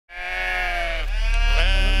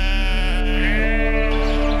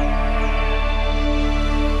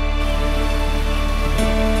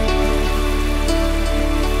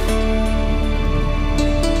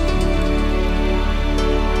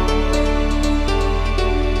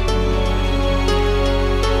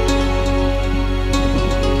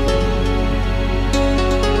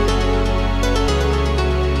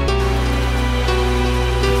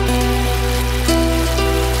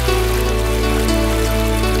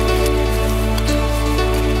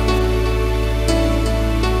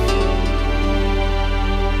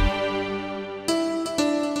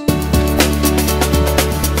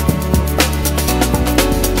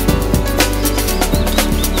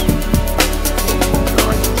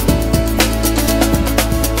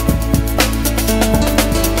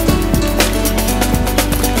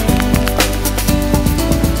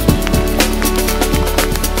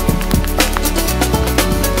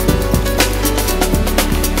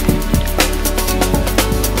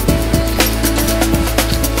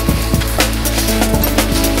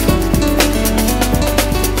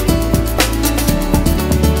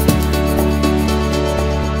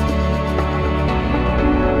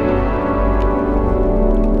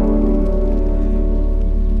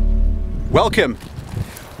Welcome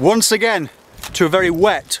once again to a very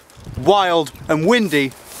wet, wild and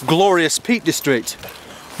windy, glorious Peak District.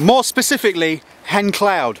 More specifically, Hen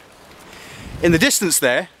Cloud. In the distance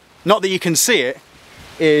there, not that you can see it,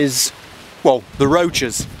 is, well, the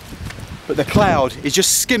Roaches. But the cloud is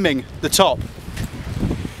just skimming the top.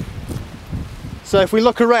 So if we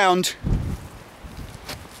look around,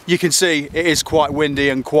 you can see it is quite windy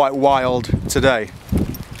and quite wild today.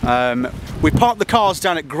 We parked the cars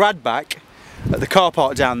down at Gradbach, at the car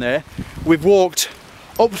park down there. We've walked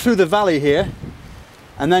up through the valley here,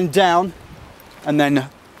 and then down, and then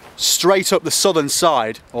straight up the southern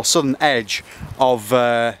side, or southern edge of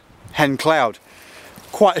Hen Cloud.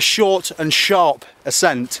 Quite a short and sharp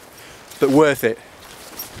ascent, but worth it.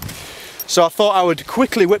 So I thought I would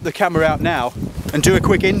quickly whip the camera out now and do a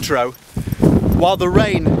quick intro while the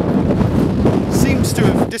rain seems to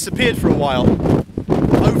have disappeared for a while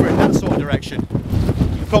over in that sort of direction.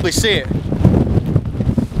 You can probably see it.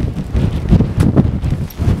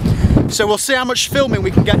 So we'll see how much filming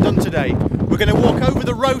we can get done today. We're going to walk over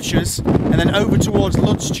the Roaches and then over towards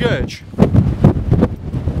Lud's Church.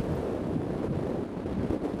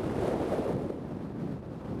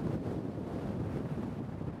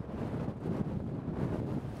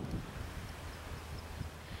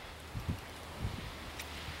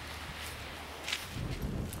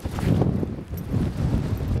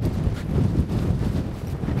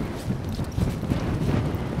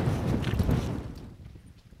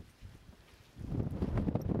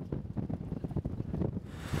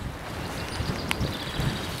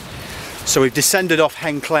 So we've descended off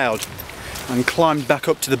Hen Cloud and climbed back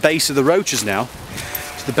up to the base of the Roaches now,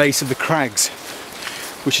 to the base of the crags,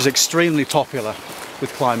 which is extremely popular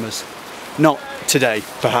with climbers. Not today,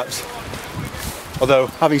 perhaps. Although,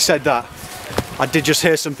 having said that, I did just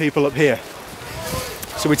hear some people up here.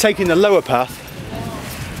 So we're taking the lower path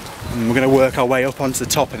and we're going to work our way up onto the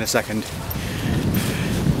top in a second.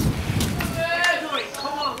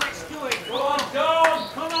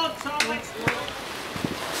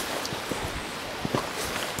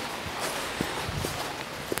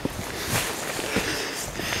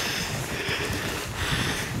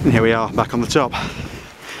 And here we are, back on the top.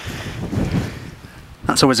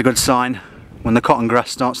 That's always a good sign when the cotton grass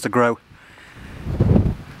starts to grow.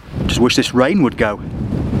 Just wish this rain would go.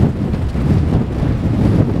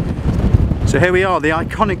 So here we are, the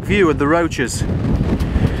iconic view of the Roaches.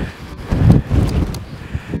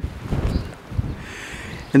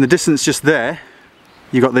 In the distance just there,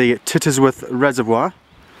 you've got the Tittersworth Reservoir,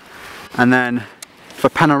 and then if I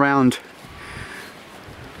pan around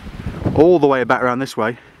all the way back around this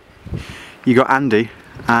way, you got Andy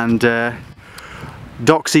and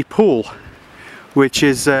Doxy Pool, which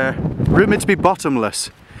is rumoured to be bottomless,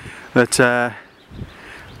 but I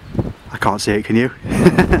can't see it, can you?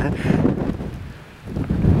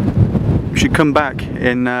 We should come back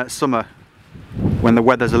in summer when the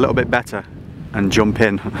weather's a little bit better and jump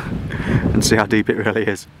in and see how deep it really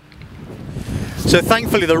is. So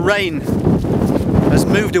thankfully the rain has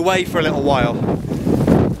moved away for a little while,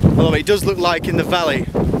 although it does look like in the valley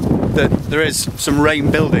that there is some rain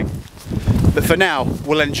building, but for now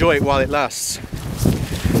we'll enjoy it while it lasts.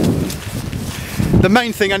 The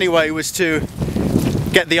main thing anyway was to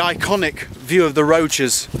get the iconic view of the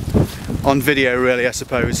Roaches on video, really, I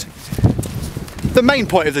suppose. The main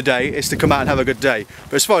point of the day is to come out and have a good day,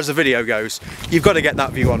 but as far as the video goes, you've got to get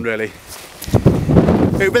that view on, really.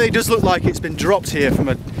 It really does look like it's been dropped here from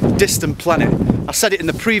a distant planet. I said it in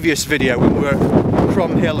the previous video when we were at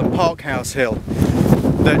Crom Hill and Parkhouse Hill,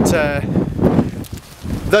 that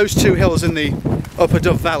those two hills in the Upper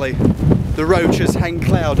Dove Valley, the Roaches, Hen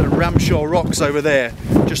Cloud and Ramshaw Rocks over there,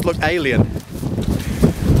 just look alien.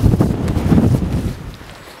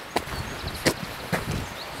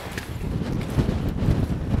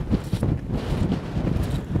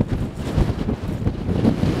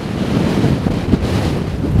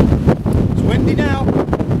 It's windy now.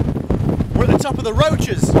 We're at the top of the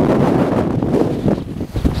Roaches.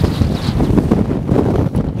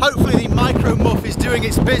 Hopefully the micro muff is doing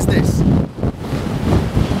its business.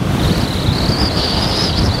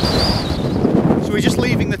 So we're just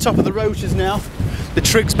leaving the top of the Roaches now. The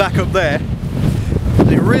trig's back up there.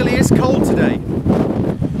 And it really is cold today.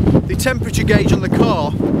 The temperature gauge on the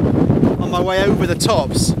car on my way over the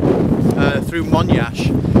tops through Monash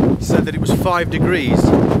said that it was 5 degrees.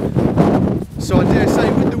 So I dare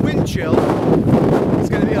say with the wind chill, it's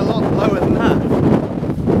going to be a lot lower than that.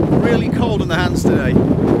 Really cold on the hands today.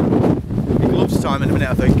 Gloves time in a minute,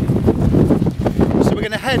 I think. So we're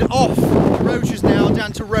going to head off the Roaches now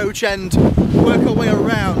down to Roach End, work our way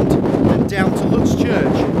around and down to Lud's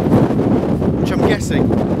Church, which I'm guessing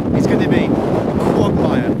is going to be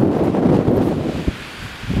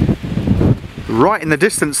Right in the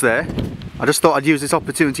distance there, I just thought I'd use this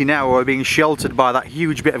opportunity now where we're being sheltered by that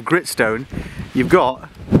huge bit of gritstone. You've got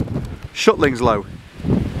Shutlings Low.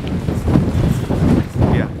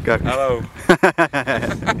 Yeah, go. Hello.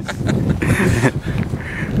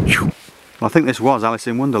 I think this was Alice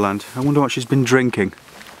in Wonderland. I wonder what she's been drinking.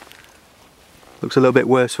 Looks a little bit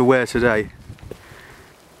worse for wear today.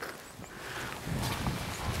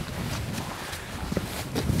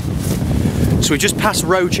 So we just passed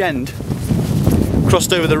Roach End,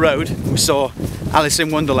 crossed over the road, we saw Alice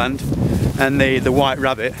in Wonderland and the White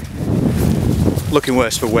Rabbit, looking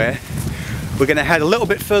worse for wear. We're going to head a little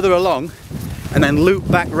bit further along and then loop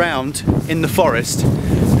back round in the forest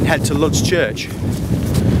and head to Lud's Church.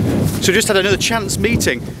 So just had another chance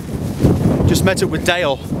meeting. Just met up with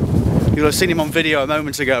Dale. You'll have seen him on video a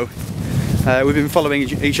moment ago. We've been following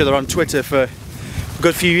each other on Twitter for a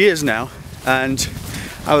good few years now, and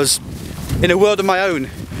I was in a world of my own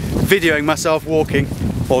videoing myself walking,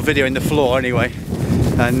 or videoing the floor anyway,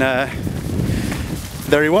 and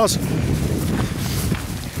there he was.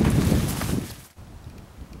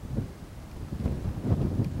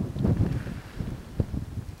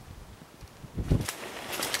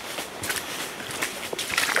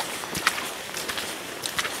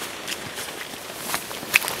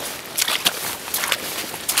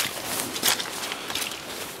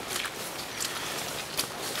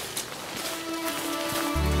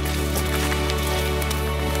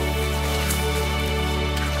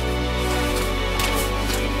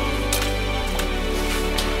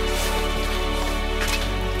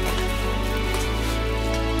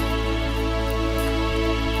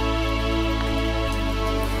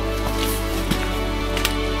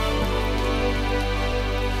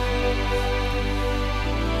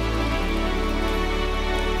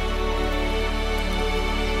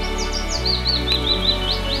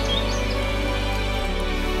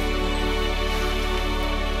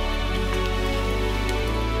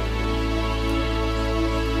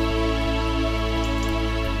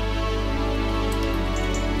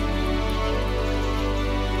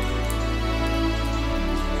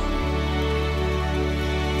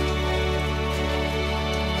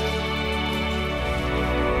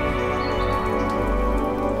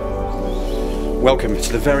 Welcome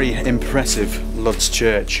to the very impressive Lud's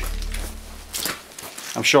Church.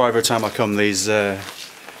 I'm sure every time I come these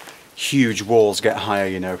huge walls get higher,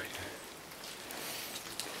 you know.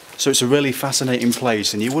 So it's a really fascinating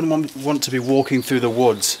place, and you wouldn't want to be walking through the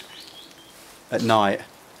woods at night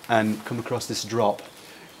and come across this drop,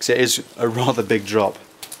 because it is a rather big drop.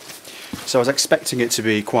 So I was expecting it to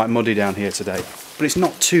be quite muddy down here today, but it's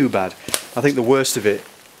not too bad. I think the worst of it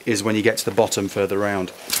is when you get to the bottom further round.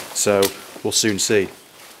 So we'll soon see.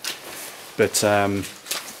 But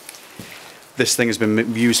this thing has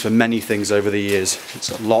been used for many things over the years. It's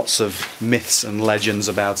got lots of myths and legends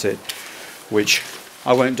about it, which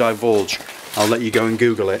I won't divulge. I'll let you go and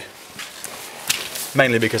Google it.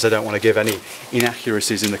 Mainly because I don't want to give any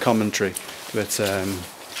inaccuracies in the commentary, but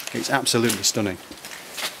it's absolutely stunning.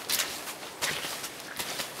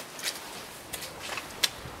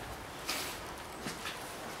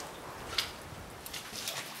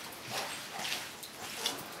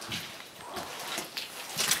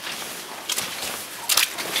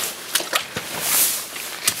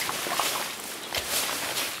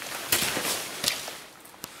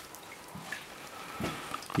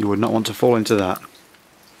 You would not want to fall into that.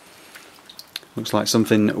 Looks like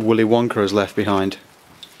something Willy Wonka has left behind.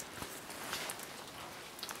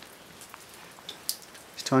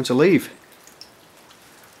 It's time to leave.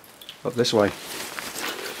 Up this way.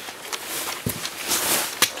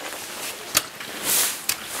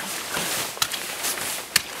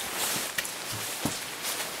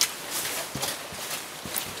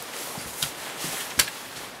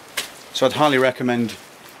 So I'd highly recommend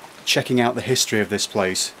checking out the history of this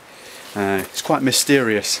place. It's quite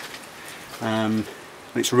mysterious, and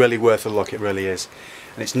it's really worth a look, it really is.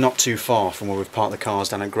 And it's not too far from where we've parked the cars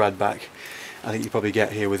down at Gradbach. I think you probably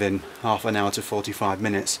get here within half an hour to 45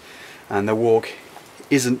 minutes, and the walk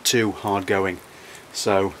isn't too hard going,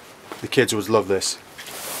 so the kids would love this.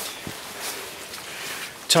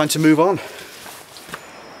 Time to move on.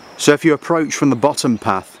 So if you approach from the bottom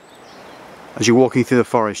path as you're walking through the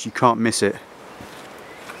forest, you can't miss it.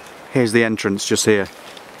 Here's the entrance just here.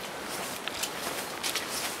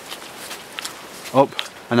 Up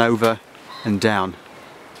and over and down.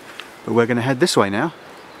 But we're going to head this way now.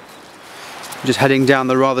 Just heading down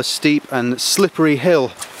the rather steep and slippery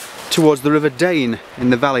hill towards the River Dane in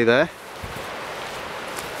the valley there.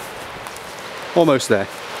 Almost there.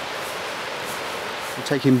 We're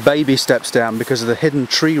taking baby steps down because of the hidden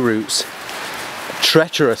tree roots.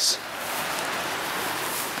 Treacherous.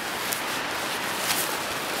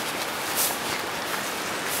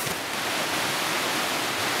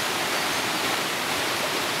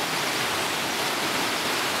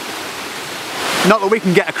 Not that we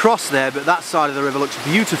can get across there, but that side of the river looks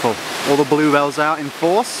beautiful. All the bluebells out in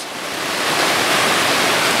force.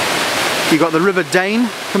 You've got the River Dane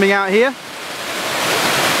coming out here.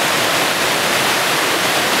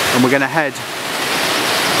 And we're going to head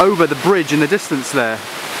over the bridge in the distance there.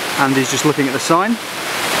 Andy's just looking at the sign.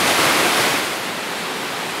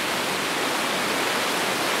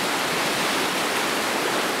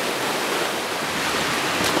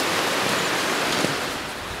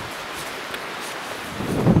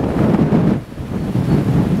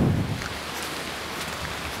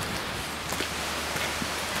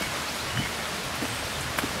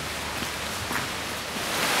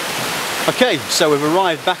 Okay, so we've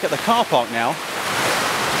arrived back at the car park now.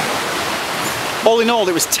 All in all,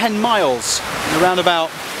 it was 10 miles in around about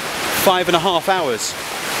 5.5 hours.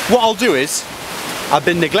 What I'll do is, I've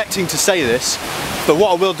been neglecting to say this, but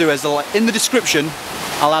what I will do is, in the description,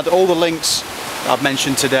 I'll add all the links I've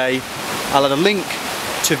mentioned today. I'll add a link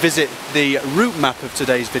to visit the route map of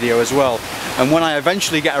today's video as well. And when I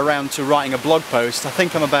eventually get around to writing a blog post, I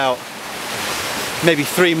think I'm about maybe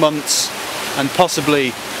 3 months and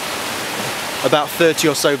possibly about 30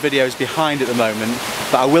 or so videos behind at the moment,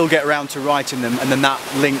 but I will get around to writing them, and then that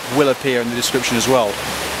link will appear in the description as well.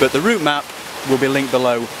 But the route map will be linked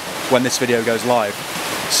below when this video goes live.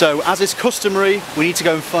 So as is customary, we need to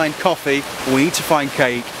go and find coffee, we need to find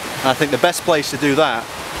cake, and I think the best place to do that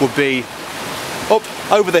would be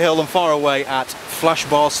up over the hill and far away at Flash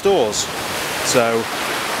Bar Stores. So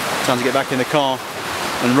time to get back in the car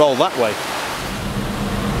and roll that way.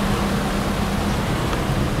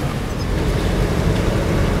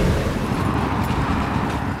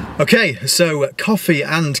 Okay, so coffee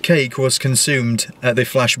and cake was consumed at the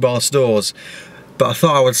Flash Bar Stores, but I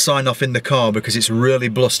thought I would sign off in the car because it's really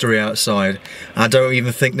blustery outside. I don't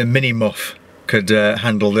even think the Mini Muff could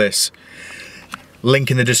handle this.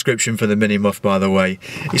 Link in the description for the Mini Muff, by the way.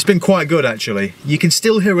 It's been quite good actually. You can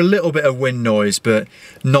still hear a little bit of wind noise, but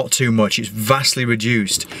not too much. It's vastly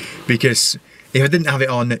reduced because if I didn't have it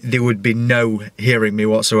on, there would be no hearing me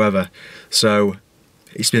whatsoever. So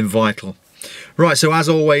it's been vital. Right, so as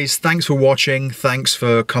always, thanks for watching, thanks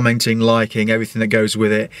for commenting, liking, everything that goes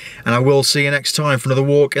with it, and I will see you next time for another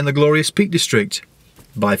walk in the glorious Peak District.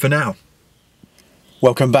 Bye for now.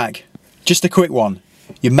 Welcome back. Just a quick one.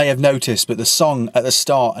 You may have noticed, but the song at the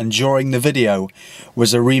start and during the video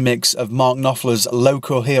was a remix of Mark Knopfler's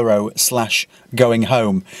Local Hero / Going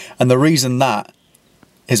Home, and the reason that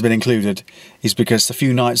has been included is because a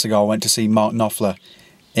few nights ago I went to see Mark Knopfler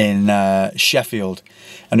in Sheffield,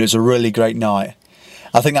 and it was a really great night.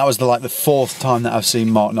 I think that was the 4th time that I've seen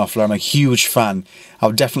Mark Knopfler. I'm a huge fan. I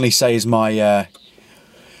would definitely say he's my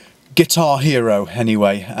guitar hero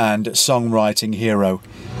anyway, and songwriting hero.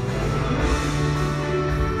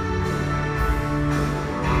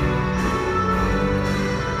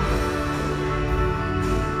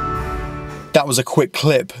 That was a quick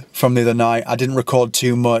clip from the other night. I didn't record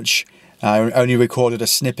too much. I only recorded a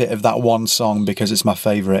snippet of that one song because it's my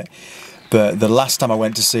favourite. But the last time I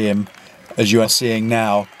went to see him, as you are seeing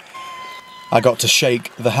now, I got to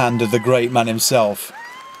shake the hand of the great man himself.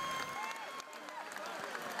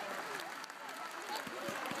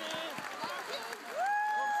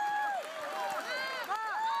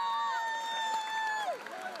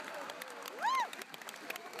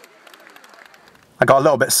 I got a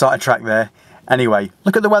little bit sidetracked there. Anyway,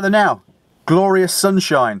 look at the weather now. Glorious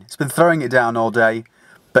sunshine. It's been throwing it down all day,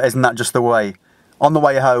 but isn't that just the way? On the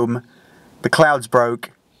way home, the clouds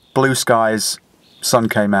broke, blue skies, sun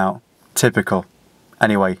came out. Typical.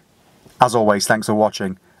 Anyway, as always, thanks for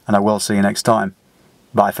watching, and I will see you next time.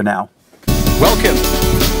 Bye for now. Welcome,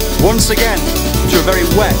 once again, to a very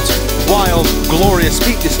wet, wild, glorious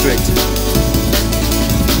Peak District.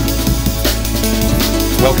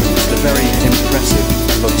 Welcome to the very impressive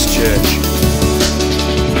Lutz Church.